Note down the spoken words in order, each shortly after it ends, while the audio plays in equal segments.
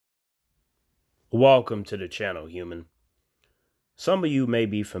Welcome to the channel, human. Some of you may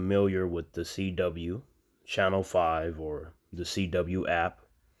be familiar with the CW, Channel 5, or the CW app.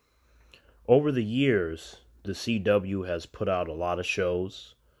 Over the years, the CW has put out a lot of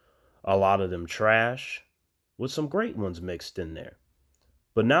shows, a lot of them trash, with some great ones mixed in there.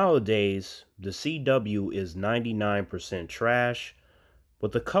 But nowadays, the CW is 99% trash,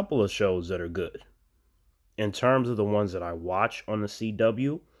 with a couple of shows that are good. In terms of the ones that I watch on the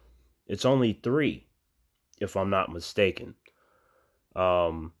CW, it's only 3, if I'm not mistaken.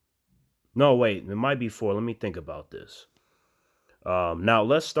 No, wait, it might be 4. Let me think about this. Now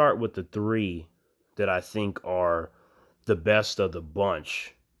let's start with the 3 that I think are the best of the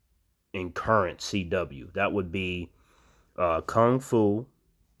bunch in current CW. That would be Kung Fu,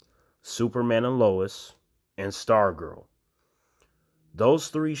 Superman and Lois, and Stargirl. Those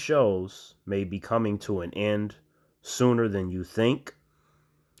 3 shows may be coming to an end sooner than you think.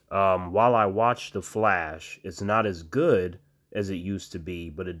 While I watch The Flash, it's not as good as it used to be,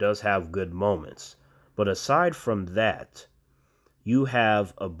 but it does have good moments. But aside from that, you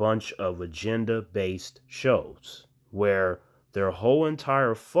have a bunch of agenda-based shows where their whole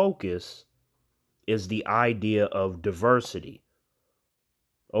entire focus is the idea of diversity.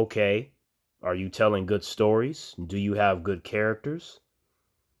 Okay, are you telling good stories? Do you have good characters?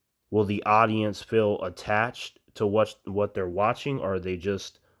 Will the audience feel attached to what they're watching, or are they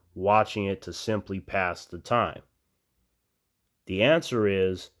just watching it to simply pass the time? The answer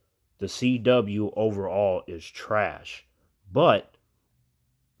is the CW overall is trash. But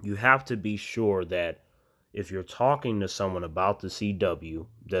you have to be sure that if you're talking to someone about the CW,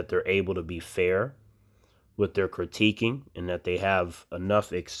 that they're able to be fair with their critiquing and that they have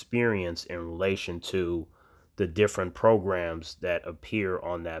enough experience in relation to the different programs that appear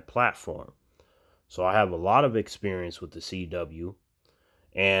on that platform. So I have a lot of experience with the CW,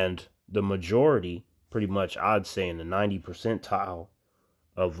 and the majority, pretty much I'd say in the 90 percentile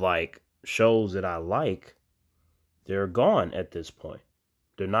of like shows that I like, they're gone at this point.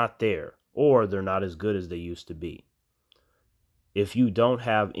 They're not there, or they're not as good as they used to be. If you don't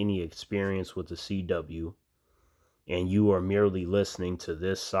have any experience with the CW and you are merely listening to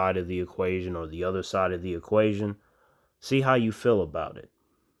this side of the equation or the other side of the equation, see how you feel about it.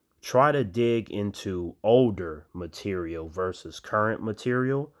 Try to dig into older material versus current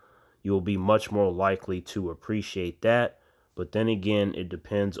material. You'll be much more likely to appreciate that. But then again, it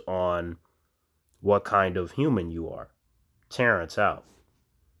depends on what kind of human you are. Terrence out.